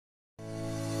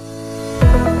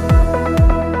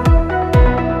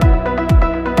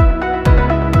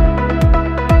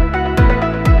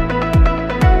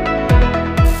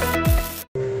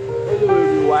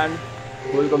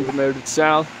Welcome to my YouTube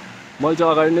channel. मैले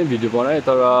चाहिँ अगाडि नै भिडियो बनाएँ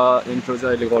तर इन्ट्रो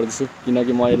चाहिँ अहिले गर्दैछु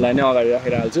किनकि म यसलाई नै अगाडि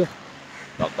राखेर हाल्छु।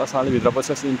 टक्कसँगले भित्र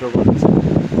पसेपछि इन्ट्रो गर्दैछु।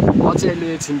 म चाहिँ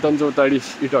अहिले छिन्तन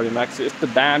चौतारी इटहरीमा आएको छु।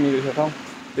 यस्तो दामी रहेछ ठाउँ,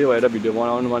 त्यही भएर भिडियो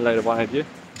बनाउनु मन लागेर बनाइदिएँ।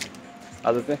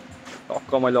 आज चाहिँ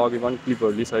टक्क मैले अघि पनि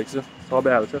क्लिपहरू लिइसकेको छु,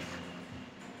 सबै हाल्छु।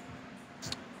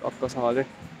 टक्कसँगले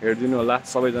हेरिदिनु होला,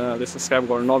 सबैजनाले सब्सक्राइब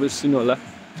गर्नु नबिर्सिनु होला।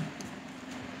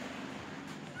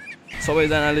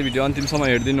 सबैजनाले भिडियो अन्तिमसम्म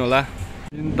हेरिदिनु होला।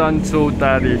 चिन्तन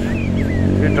चौतारी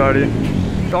इटहरी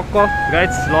टक्क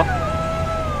गाइज। ल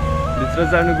भित्र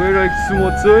जानु गइरहेको छु म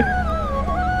चाहिँ।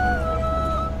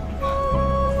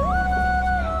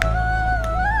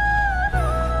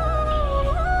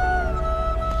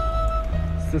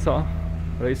 यस्तो छ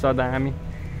रहेछ, दामी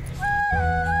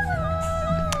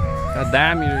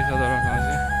दामी रहेछ तर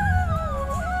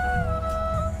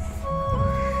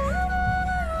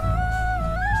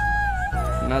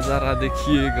नजारा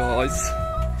देखिएगा गाइस।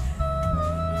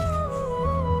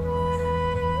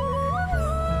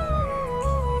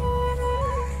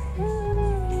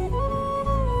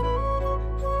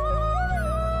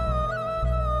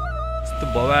 यस्तो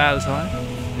बवाल छ,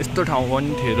 यस्तो ठाउँ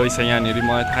पनि थियो रहेछ यहाँनिर,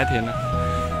 मलाई थाहा थिएन।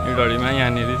 इटहरीमा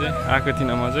यहाँनिर चाहिँ आएको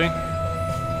थिइनँ म चाहिँ।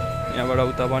 यहाँबाट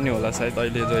उता पनि होला सायद,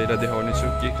 अहिले गएर देखाउने छु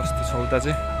के कस्तो छ उता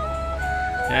चाहिँ।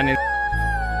 यहाँनिर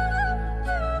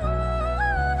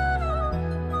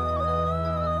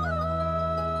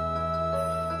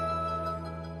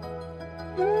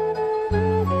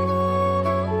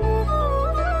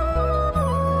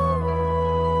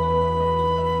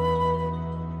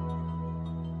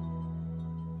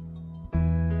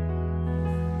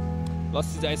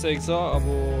लस्सी जाइसकेको छ। अब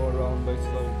राउन्ड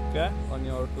भइसक्यो अनि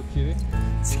अर्को के अरे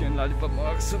चिकन ललिपप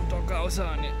मगाएको छौँ, टक्क आउँछ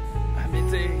अनि हामी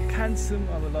चाहिँ खान्छौँ।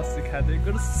 अब लस्सी खाँदै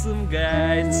गर्छौँ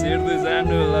गाइस। हेर्दै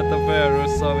जानु होला तपाईँहरू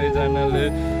सबैजनाले।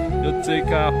 यो चाहिँ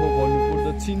कहाँ हो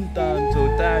भन्नुपर्दा चिन्तन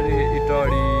चौतारी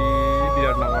इटहरी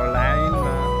विराटनगर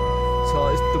लाइनमा छ।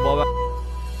 यस्तो बाबा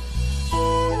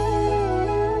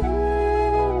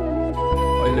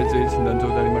अहिले चाहिँ चिन्तन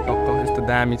चौतारीमा टक्क यस्तो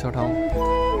दामी छ ठाउँ।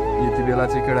 यति बेला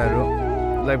चाहिँ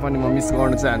केटाहरूलाई पनि म मिस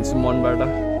गर्न चाहन्छु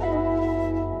मनबाट।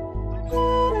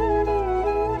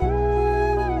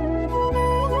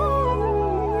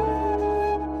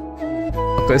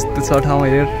 यस्तो छ ठाउँ,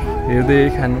 हेर्दै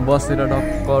खानु, बसेर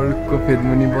टक्क रुखको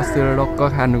फेदमुनि बसेर टक्क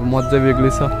खानुको मजा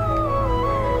बेग्लै छ।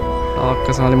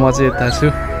 टक्कसँगले म चाहिँ यता छु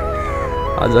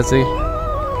आज चाहिँ।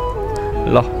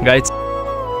 ल गाइज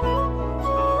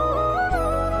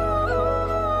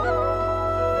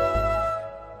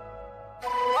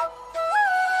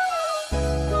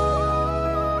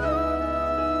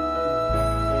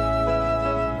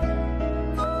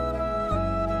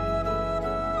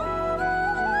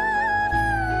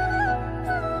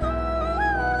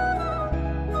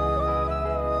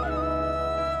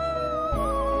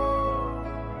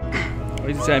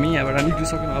अहिले चाहिँ हामी यहाँबाट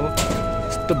निक्लिसक्यौँ। अब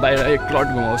यस्तो बाहिर एक प्लट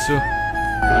घुमाउँछु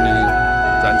अनि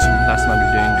जान्छु, लास्टमा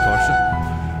भिडियो एन्ड गर्छु।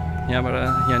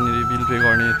 यहाँनिर बिल पे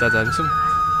गर्ने यता जान्छौँ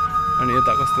अनि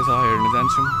यता कस्तो छ हेर्न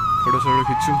जान्छौँ, फोटोसोटो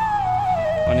खिच्छौँ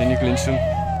अनि निक्लिन्छौँ।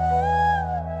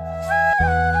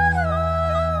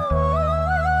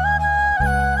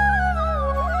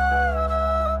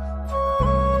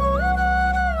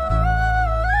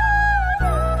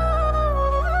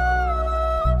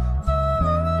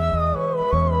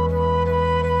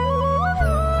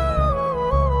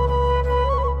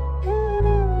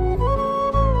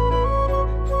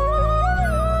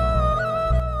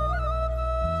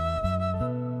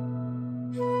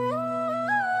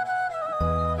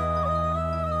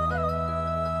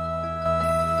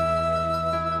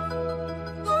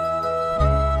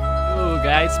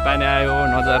 गाइस पानी आयो,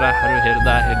 नजाराहरू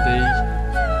हेर्दा हेर्दै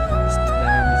यस्तो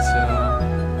दामी छ।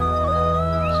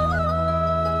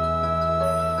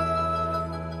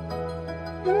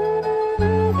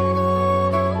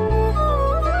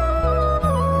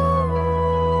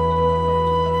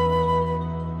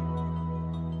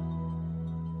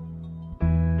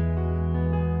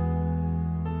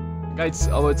 गाइस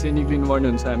अब चाहिँ निक्लिनु पर्ने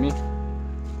हुन्छ हामी,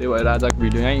 त्यही भएर आजको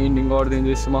भिडियो यहीँ इन्डिङ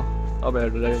गरिदिँदैछु म।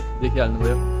 तपाईँहरूलाई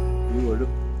देखिहाल्नुभयो भ्यूहरू त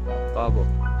अब।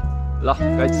 ल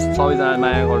गाइस सबैजना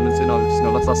माया गर्नु चाहिँ नबिर्सिनु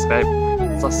होला। Subscribe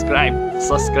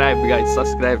guys,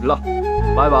 subscribe. ल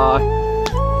बाई बाई।